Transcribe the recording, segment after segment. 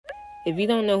If you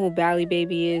don't know who Bali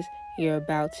Baby is, you're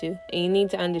about to. And you need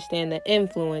to understand the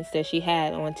influence that she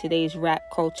had on today's rap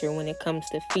culture when it comes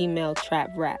to female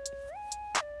trap rap.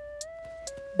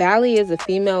 Bali is a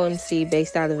female MC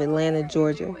based out of Atlanta,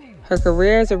 Georgia. Her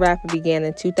career as a rapper began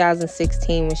in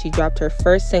 2016 when she dropped her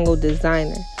first single,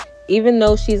 Designer. Even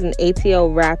though she's an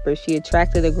ATL rapper, she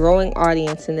attracted a growing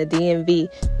audience in the DMV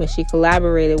when she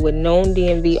collaborated with known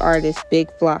DMV artist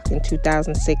Big Flock in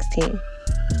 2016.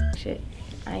 Shit,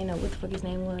 I didn't know what the fuck his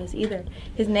name was either.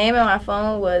 His name on my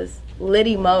phone was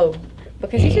Liddy Mo.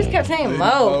 Because he just kept saying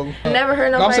Mo. I never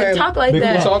heard nobody talk like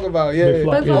that. Big Flock talk about, yeah. Big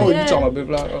Flock, oh, you talking about Big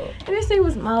Flock? Oh. And this nigga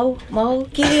was Mo,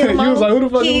 kill Mo. You was like, who the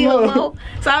fuck is Mo?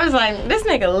 So I was like, this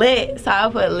nigga lit. So I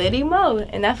put Liddy Mo.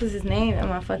 And that was his name on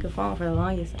my fucking phone for the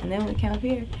longest. And then when we came up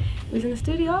here, we was in the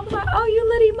studio. I was like, oh, you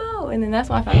Liddy Mo. And then that's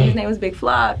when I found out his name was Big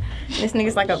Flock. And this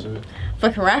nigga's like a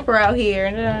fucking rapper out here.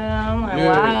 And I'm like,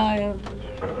 wow.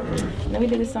 And then we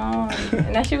did a song,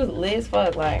 and that shit was lit as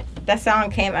fuck. Like, that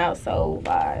song came out so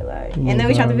fire. Like, and then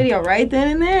we shot the video right then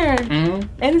and there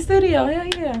in the studio. Hell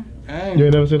yeah. Dang. You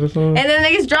ain't never seen the song? And then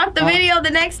niggas dropped the video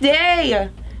the next day.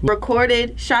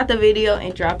 Recorded, shot the video,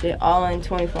 and dropped it all in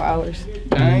 24 hours.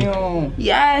 Damn.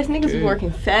 Yes, niggas was working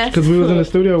fast. Because we was in the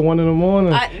studio at 1 in the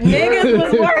morning. Niggas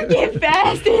was working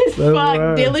fast as fuck,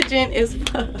 right. Diligent as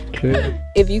fuck. Yeah.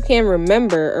 If you can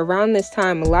remember, around this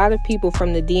time, a lot of people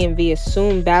from the DMV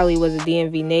assumed Bali was a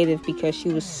DMV native because she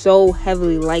was so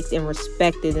heavily liked and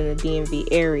respected in the DMV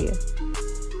area.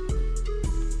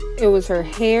 It was her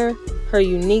hair, her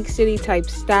unique city-type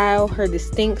style, her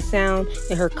distinct sound,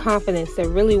 and her confidence that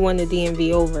really won the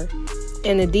DMV over.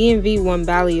 And the DMV won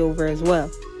Bali over as well.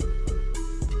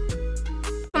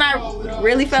 When I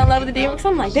really fell in love with the DMV,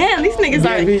 I'm like, damn, these niggas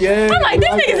are... Yeah, I'm like, these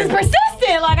niggas is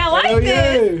persistent. Like, I like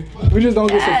this. Yeah. We just don't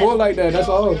get support like that, that's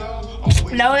all.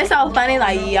 No, it's so funny.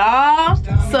 Like, y'all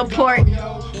support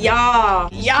y'all.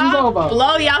 Y'all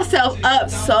blow yourself up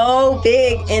so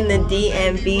big in the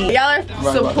DMV. Y'all are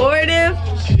supportive,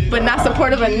 but not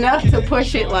supportive enough to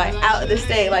push it like out of the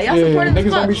state. Like, y'all supportive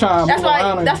as fuck.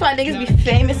 That's why niggas be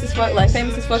famous as fuck. Like,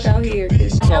 famous as fuck out here.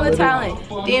 Cause hella talent.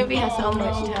 DMV has so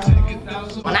much talent.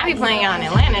 When I be playing out in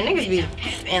Atlanta, niggas be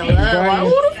in love. Like, who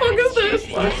the fuck is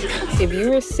this? If you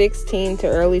were 16 to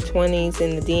early 20s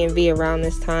in the DMV around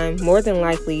this time, more than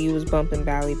likely you was bumping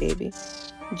Bali Baby.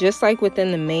 Just like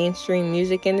within the mainstream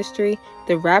music industry,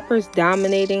 the rappers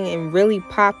dominating and really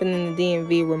popping in the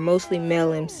DMV were mostly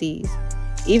male MCs.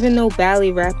 Even though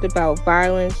Bali rapped about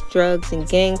violence, drugs, and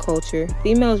gang culture,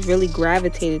 females really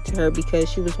gravitated to her because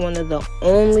she was one of the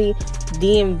only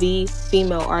DMV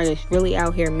female artists really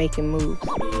out here making moves.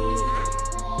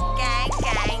 Gang,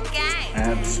 gang, gang.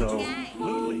 Absolutely.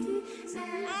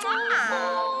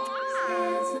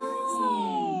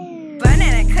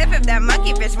 Burning a clip if that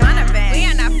monkey bitch wanna bang. We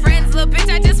are not friends, little bitch,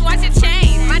 I just watch it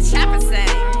change. My chopper say,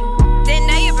 didn't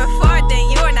know you before, then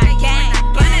you are not gang.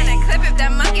 Burning a clip if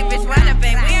that monkey bitch wanna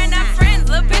bang. We are not friends,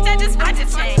 little bitch, I just watch it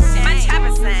change. My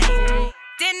chopper say,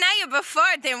 didn't know you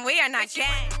before, then we are not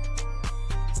gang.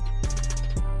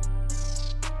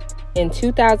 In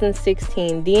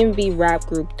 2016, DMV rap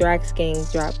group Thrax Gang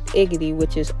dropped Iggity,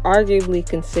 which is arguably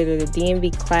considered a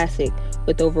DMV classic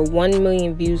with over 1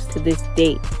 million views to this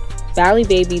date. Bali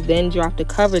Baby then dropped a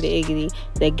cover to Iggity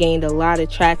that gained a lot of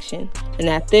traction, and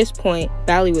at this point,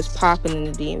 Bali was popping in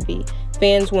the DMV.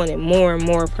 Fans wanted more and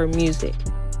more of her music.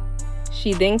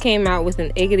 She then came out with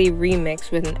an Iggity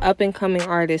remix with an up-and-coming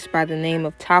artist by the name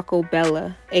of Taco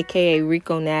Bella, aka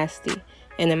Rico Nasty.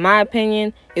 And in my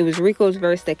opinion, it was Rico's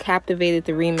verse that captivated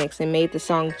the remix and made the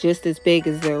song just as big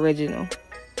as the original.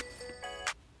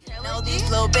 Know these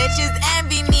little bitches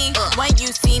envy me. When you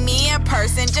see me in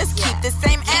person, just keep the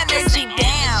same energy.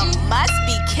 Damn, must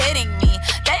be kidding me.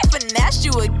 They finessed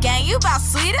you again. You about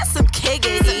sweet as some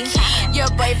kiggity. Your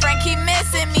boyfriend keep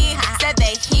missing me. Said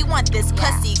that he want this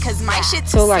pussy cause my shit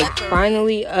too So like slippery.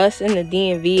 finally us in the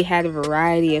DMV had a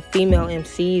variety of female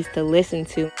MCs to listen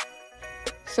to.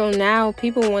 So now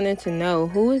people wanted to know,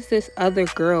 who is this other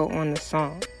girl on the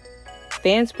song?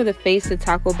 Fans put a face to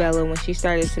Taco Bella when she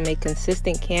started to make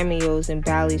consistent cameos in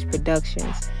Bali's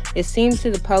productions. It seemed to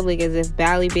the public as if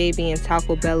Bali Baby and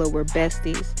Taco Bella were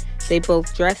besties. They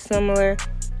both dressed similar,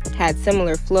 had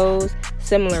similar flows,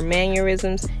 similar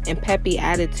mannerisms, and peppy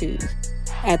attitudes.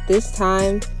 At this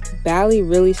time, Bali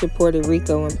really supported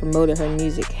Rico and promoted her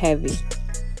music heavy.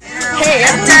 Hey,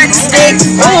 I'm 36.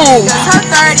 Ooh.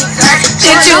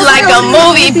 Treat you like a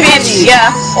movie, bitch.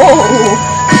 Yeah. Ooh.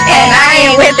 And I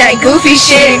ain't with that goofy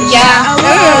shit. Yeah.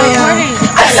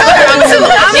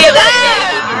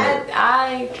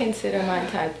 I consider my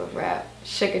type of rap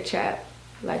sugar trap.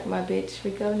 Like my bitch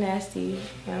Rico Nasty.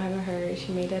 Y'all haven't heard.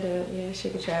 She made that up. Yeah,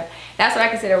 Sugar Trap. That's what I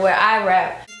consider what I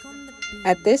rap.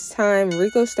 At this time,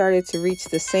 Rico started to reach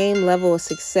the same level of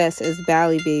success as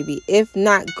Bali Baby, if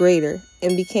not greater,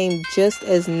 and became just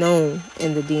as known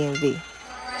in the DMV.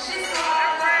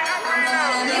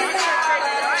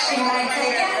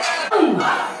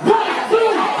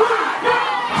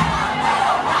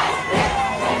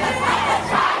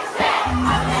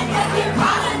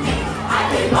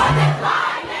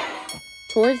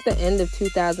 Towards the end of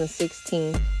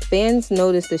 2016, fans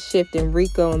noticed a shift in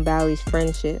Rico and Bali's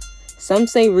friendship. Some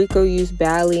say Rico used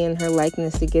Bali and her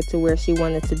likeness to get to where she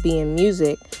wanted to be in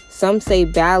music. Some say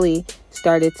Bali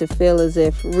started to feel as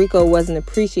if Rico wasn't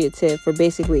appreciative for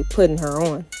basically putting her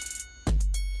on.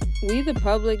 We, the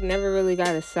public, never really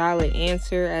got a solid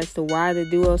answer as to why the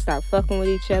duo stopped fucking with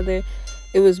each other.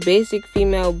 It was basic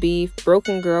female beef,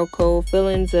 broken girl code,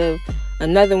 feelings of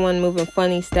another one moving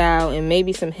funny style, and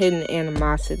maybe some hidden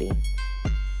animosity.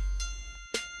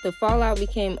 The fallout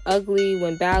became ugly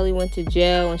when Bali went to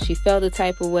jail and she felt a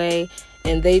type of way,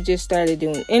 and they just started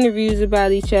doing interviews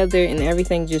about each other and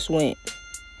everything just went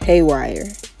haywire.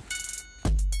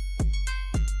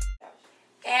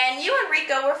 And you and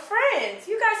Rico were friends.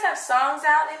 You guys have songs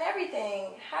out and everything.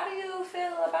 How do you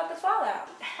feel about the fallout?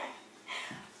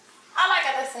 All I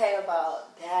got to say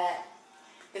about that,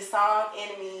 the song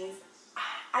Enemies,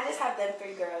 I just have them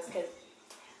three girls because,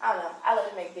 I don't know, I love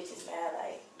to make bitches mad.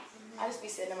 Like, I just be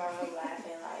sitting in my room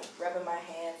laughing, like, rubbing my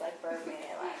hands like Birdman,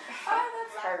 like, oh,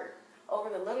 that's hurt. Over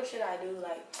the little shit I do,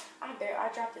 like, I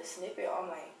dropped a snippet on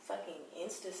my fucking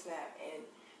Insta Snap, and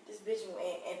this bitch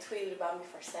went and tweeted about me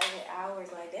for 7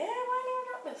 hours, like, damn, why didn't you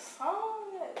drop the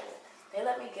song? They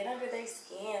let me get under their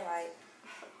skin, like,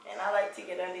 and I like to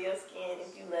get under your skin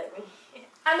if you let me.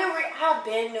 I've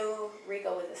been knew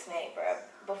Rico was a snake, bruh.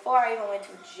 Before I even went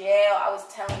to jail, I was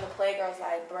telling the playgirls,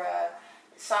 like, bruh,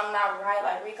 something not right.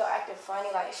 Like, Rico acted funny.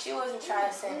 Like, she wasn't trying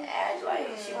to send ads. Like,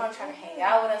 she wasn't trying to hang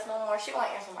out with us no more. She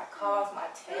wasn't answering my calls, my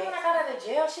texts. When I got out of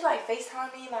jail, she, like,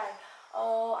 FaceTimed me, like,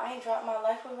 oh, I ain't dropped my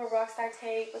Life with a Rockstar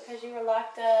tape because you were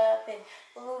locked up, and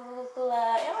blah, blah,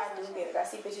 blah. And I do get it. I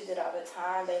see bitches do it all the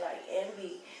time. They, like,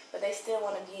 envy, but they still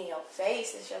want to be in your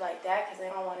face and shit like that because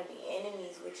they don't want to be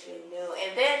enemies with you new.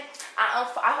 And then I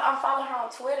unfollowed her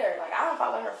on Twitter. Like, I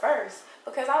unfollowed her first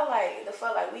because I was like, the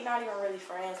fuck, like, we not even really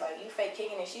friends. Like, you fake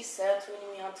kicking, and she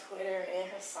subtweeting me on Twitter and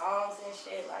her songs and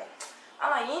shit. Like,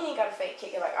 I'm like, you ain't got to fake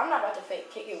kick it. Like, I'm not about to fake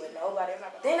kick it with nobody.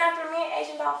 Then after me and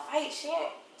Asian Doll fight, she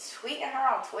ain't tweeting her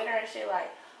on Twitter and shit, like,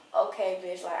 okay,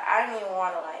 bitch, like, I didn't even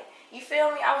want to, like, you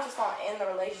feel me? I was just gonna end the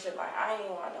relationship, like, I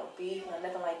didn't even want no beef or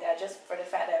nothing like that, just for the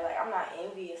fact that, like, I'm not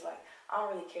envious, like, I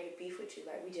don't really care to beef with you,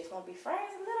 like, we just won't be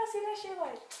friends. And then I see that shit,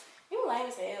 like, you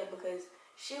lame as hell, because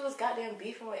she was goddamn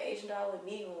beefing with Asian Doll with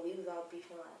me when we was all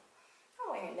beefing, like, I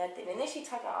don't hear nothing. And then she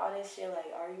talking all this shit, like,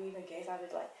 are you even gay? So I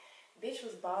was like, bitch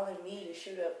was balling me to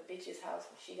shoot up bitch's house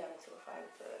when she got into a fight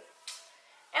with her.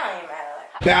 It don't even matter.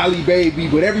 Like, Bali Baby,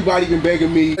 but everybody been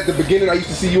begging me. At the beginning, I used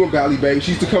to see you and Bali Baby.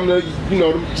 She used to come to, you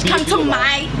know, come to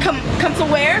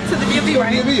where? To the DMV,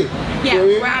 right? DMV. Yeah,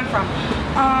 where I'm from.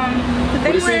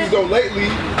 But it seems though lately,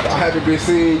 I haven't been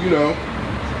seeing, you know.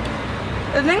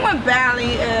 The thing with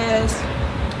Bali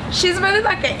is she's really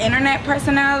like an internet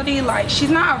personality. Like,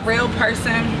 she's not a real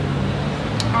person.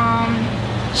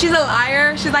 She's a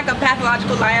liar. She's like a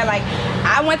pathological liar. Like,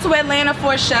 I went to Atlanta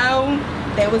for a show.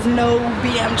 There was no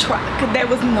BM truck. There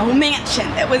was no mansion.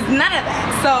 There was none of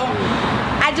that. So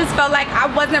I just felt like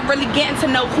I wasn't really getting to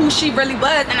know who she really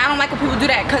was. And I don't like when people do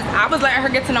that because I was letting her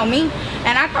get to know me.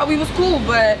 And I thought we was cool.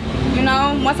 But, you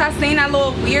know, once I seen that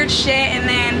little weird shit and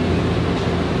then,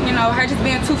 you know, her just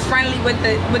being too friendly with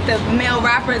the male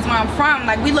rappers where I'm from,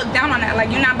 like, we look down on that. Like,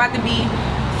 you're not about to be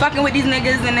fucking with these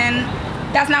niggas and then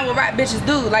that's not what rap bitches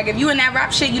do. Like, if you in that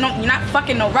rap shit, you're not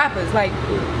fucking no rappers. Like,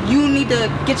 you need to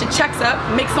get your checks up,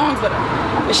 make songs with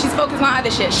her. But she's focused on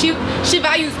other shit. She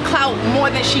values clout more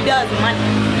than she does money.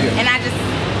 Yeah.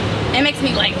 And it makes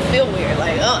me, like, feel weird.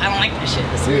 Like, oh, I don't like that shit.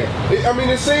 It's weird. I mean,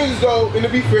 it seems though, and to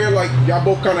be fair, like, y'all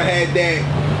both kind of had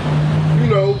that, you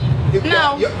know.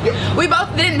 No, we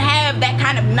both didn't have that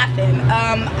kind of nothing.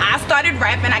 I started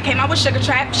rapping. I came out with Sugar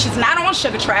Trap. She's not on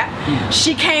Sugar Trap.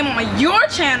 She came on your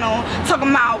channel talking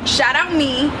about shout out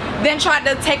me, then tried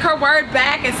to take her word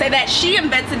back and say that she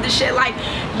invented the shit. Like,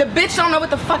 the bitch don't know what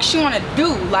the fuck she want to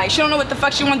do. Like, she don't know what the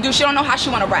fuck she want to do. She don't know how she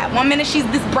want to rap. One minute she's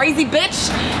this brazy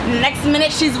bitch, next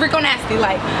minute she's Rico Nasty.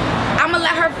 Like, I'm gonna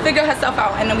let her figure herself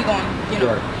out, and then we going, you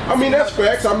know. Right. I mean, that's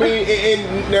facts. I mean,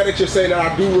 and now that you're saying that,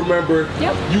 I do remember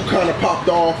you kind of popped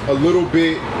off a little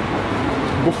bit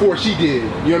before she did. You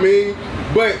know what I mean?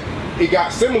 But it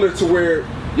got similar to where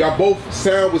y'all both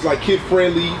sound was like kid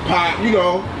friendly, pop, you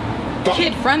know.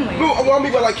 Kid friendly? No, what I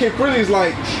mean by like kid friendly is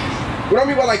like,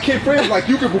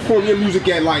 you can perform your music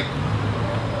at like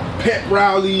pep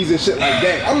rallies and shit like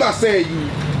that. I'm not saying you.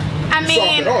 I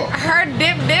mean, her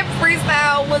dip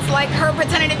freestyle was like her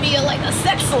pretending to be like a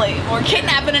sex slave or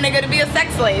kidnapping a nigga to be a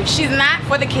sex slave. She's not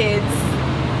for the kids.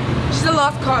 She's a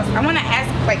lost cause. I want to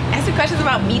ask you questions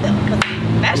about me though, because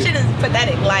that shit is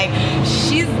pathetic. Like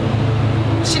she's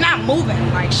not moving.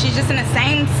 Like she's just in the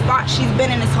same spot she's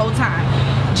been in this whole time,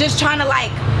 just trying to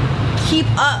like keep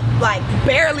up, like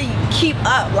barely keep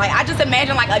up. Like I just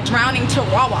imagine like a drowning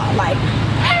chihuahua, like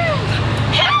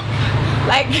help.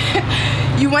 Like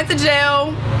you went to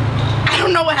jail. I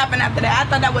don't know what happened after that. I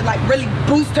thought that would like really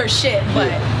boost her shit,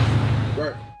 but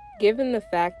given the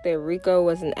fact that Rico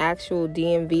was an actual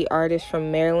DMV artist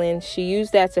from Maryland, she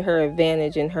used that to her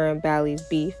advantage in her and Bali's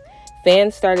beef.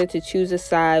 Fans started to choose a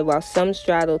side while some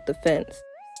straddled the fence.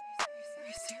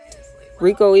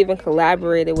 Rico even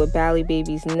collaborated with Bali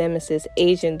Baby's nemesis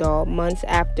Asian Doll months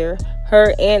after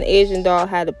her and Asian Doll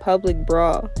had a public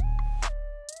brawl.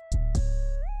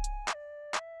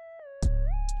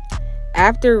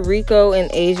 After Rico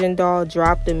and Asian Doll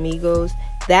dropped Amigos,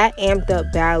 that amped up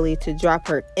Bali to drop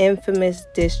her infamous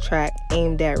diss track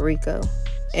aimed at Rico,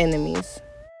 Enemies.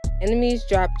 Enemies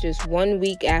dropped just 1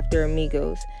 week after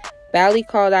Amigos. Bali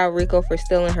called out Rico for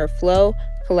stealing her flow,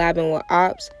 collabing with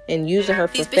Ops, and using her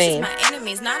for fame. These bitches my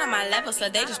enemies, not on my level, so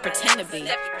they just pretend to be.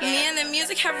 Me and the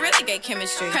music have really good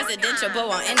chemistry. Presidential, but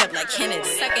won't end up like Kennedy.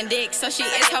 Sucking dick, so she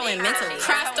is hoeing mentally.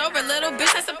 Crossed over, little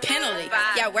bitch, that's a penalty.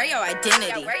 Yeah, where your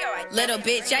identity? Little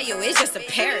bitch, yeah, you is just a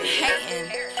parody.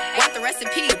 Hating. Want the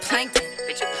recipe, you plankton.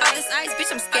 All this ice,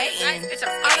 bitch, I'm skating.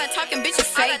 All that talking, bitch, you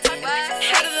faking.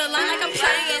 Head of the line like I'm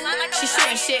playing. She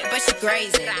shooting shit, but she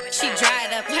grazing. She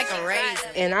dried up like a raisin.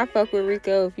 And I fuck with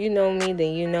Rico. If you know me,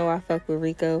 then you know I fuck with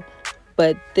Rico.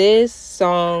 But this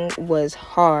song was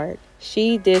hard.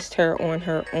 She dissed her on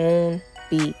her own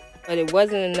beat. But it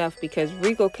wasn't enough because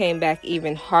Rico came back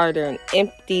even harder and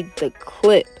emptied the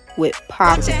clip with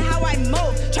pop. Watching how I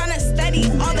move, trying to study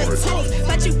all the tools,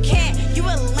 but you can't, you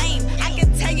a lame. I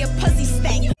can tell your pussy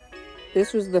stank.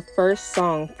 This was the first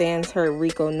song fans heard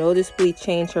Rico noticeably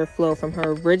change her flow from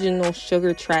her original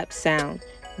sugar trap sound.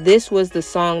 This was the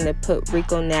song that put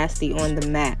Rico Nasty on the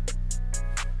map.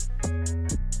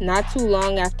 Not too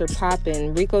long after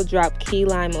poppin', Rico dropped Key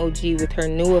Lime OG with her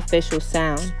new official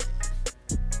sound.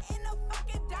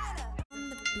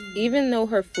 Even though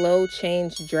her flow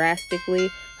changed drastically,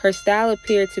 her style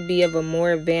appeared to be of a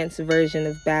more advanced version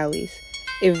of Bali's.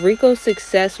 If Rico's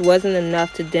success wasn't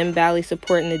enough to dim Bali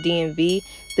support in the DMV,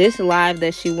 this live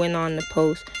that she went on to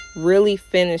post really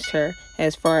finished her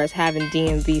as far as having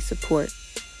DMV support.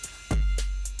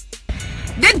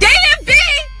 the DMV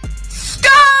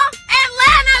stole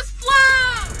Atlanta's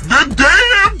flow. The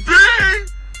DMV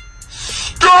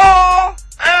stole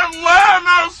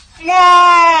Atlanta's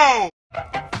flow.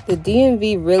 The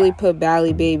DMV really put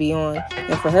Bali Baby on,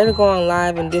 and for her to go on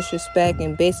live and disrespect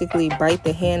and basically bite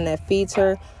the hand that feeds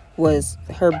her was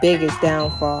her biggest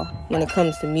downfall when it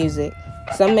comes to music.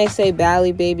 Some may say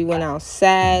Bali Baby went out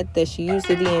sad, that she used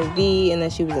the DMV, and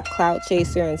that she was a clout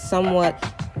chaser and somewhat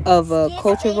of a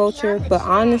culture vulture, but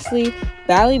honestly,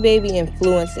 Bali Baby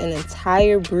influenced an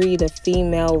entire breed of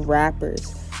female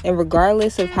rappers. And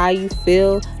regardless of how you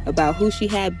feel about who she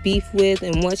had beef with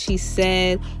and what she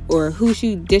said or who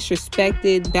she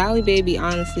disrespected, Bali Baby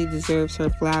honestly deserves her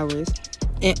flowers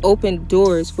and opened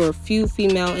doors for a few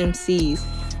female MCs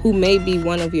who may be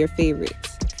one of your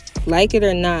favorites. Like it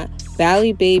or not,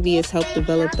 Bali Baby has helped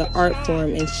develop the art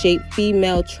form and shape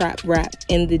female trap rap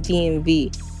in the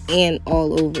DMV and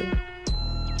all over.